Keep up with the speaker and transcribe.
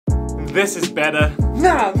this is better.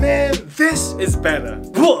 Nah man, this is better.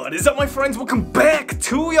 What is up my friends, welcome back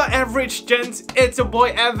to your average gents. It's your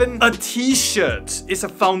boy Evan. A t-shirt is a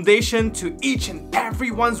foundation to each and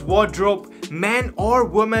everyone's wardrobe. Man or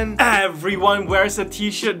woman, everyone wears a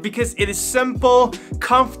t-shirt because it is simple,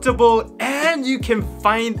 comfortable, and you can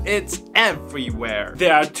find it everywhere.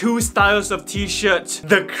 There are two styles of t-shirts,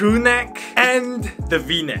 the crew neck and the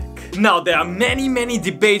v-neck. Now there are many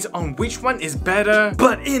debates on which one is better,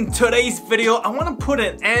 but in today's video I want to put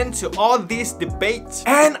an end to all these debates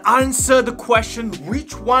and answer the question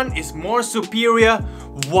which one is more superior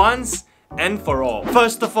once and for all.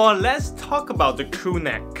 First of all, let's talk about the crew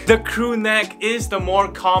neck. The crew neck is the more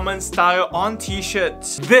common style on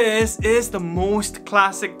t-shirts. This is the most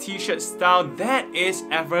classic t-shirt style that is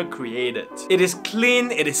ever created. It is clean,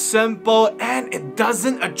 it is simple, and it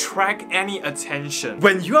doesn't attract any attention.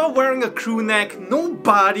 When you are wearing a crew neck,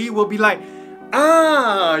 nobody will be like,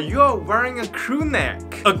 ah, you're wearing a crew neck.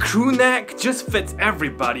 A crew neck just fits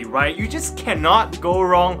everybody, right? You just cannot go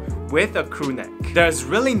wrong with a crew neck. There's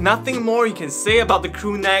really nothing more you can say about the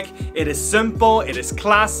crew neck. It is simple, it is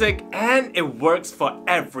classic, and it works for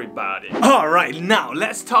everybody. Alright, now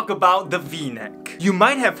let's talk about the v-neck. You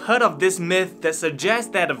might have heard of this myth that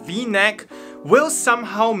suggests that a v-neck will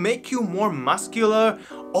somehow make you more muscular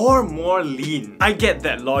or more lean. I get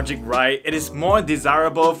that logic, right? It is more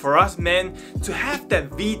desirable for us men to have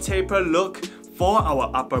that V-taper look for our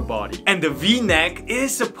upper body. And the V-neck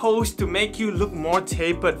is supposed to make you look more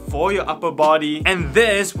tapered for your upper body, and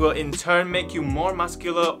this will in turn make you more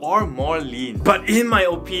muscular or more lean. But in my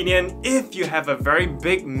opinion, if you have a very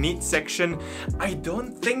big midsection, I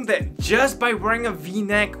don't think that just by wearing a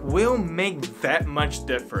V-neck will make that much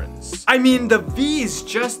difference. I mean, the V is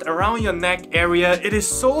just around your neck area. It is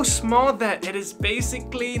so small that it is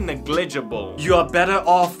basically negligible. You are better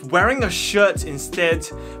off wearing a shirt instead,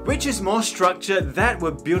 which is more structured, that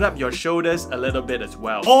will build up your shoulders a little bit as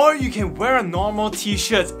well. Or you can wear a normal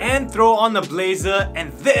t-shirt and throw on a blazer,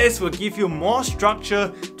 and this will give you more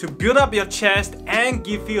structure to build up your chest and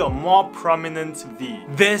give you a more prominent V.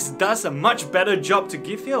 This does a much better job to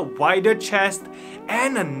give you a wider chest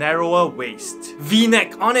and a narrower waist.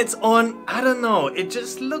 V-neck on its own, I don't know, it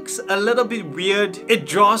just looks a little bit weird. It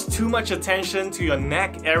draws too much attention to your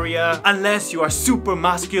neck area. Unless you are super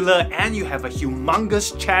muscular and you have a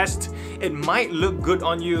humongous chest, it might look good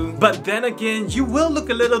on you. But then again, you will look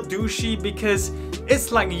a little douchey because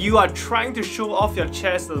it's like you are trying to show off your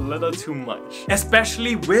chest a little too much.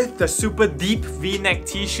 Especially with the super deep v-neck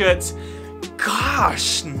t-shirts.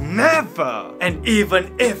 Gosh, never! And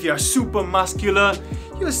even if you're super muscular,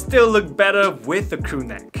 you still look better with a crew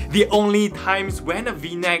neck. The only times when a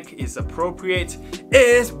v-neck is appropriate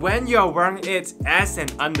is when you are wearing it as an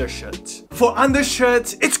undershirt. For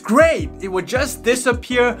undershirts, it's great! It will just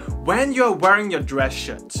disappear when you are wearing your dress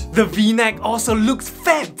shirt. The v-neck also looks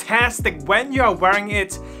fantastic when you are wearing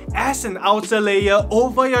it as an outer layer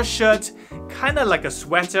over your shirt, kinda like a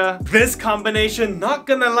sweater. This combination, not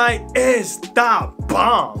gonna lie, is the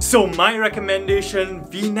bomb! So my recommendation,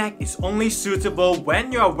 v-neck is only suitable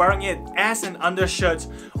when you are wearing it as an undershirt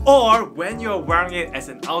or when you are wearing it as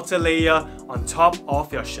an outer layer on top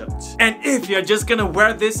of your shirt. And if you're just gonna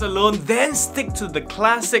wear this alone, then stick to the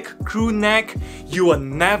classic crew neck. You will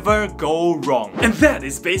never go wrong. And that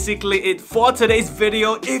is basically it for today's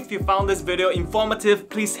video. If you found this video informative,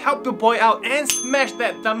 please help your boy out and smash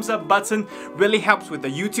that thumbs up button. Really helps with the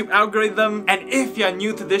YouTube algorithm. And if you're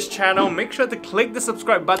new to this channel, make sure to click the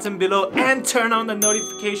subscribe button below and turn on the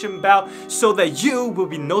notification bell so that you will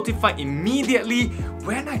be notified immediately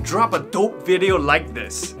when I drop a dope video like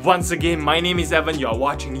this. Once again, my name is Evan, you are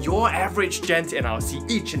watching Your Average Gent, and I'll see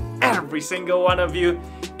each and every single one of you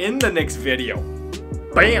in the next video.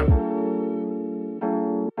 Bam!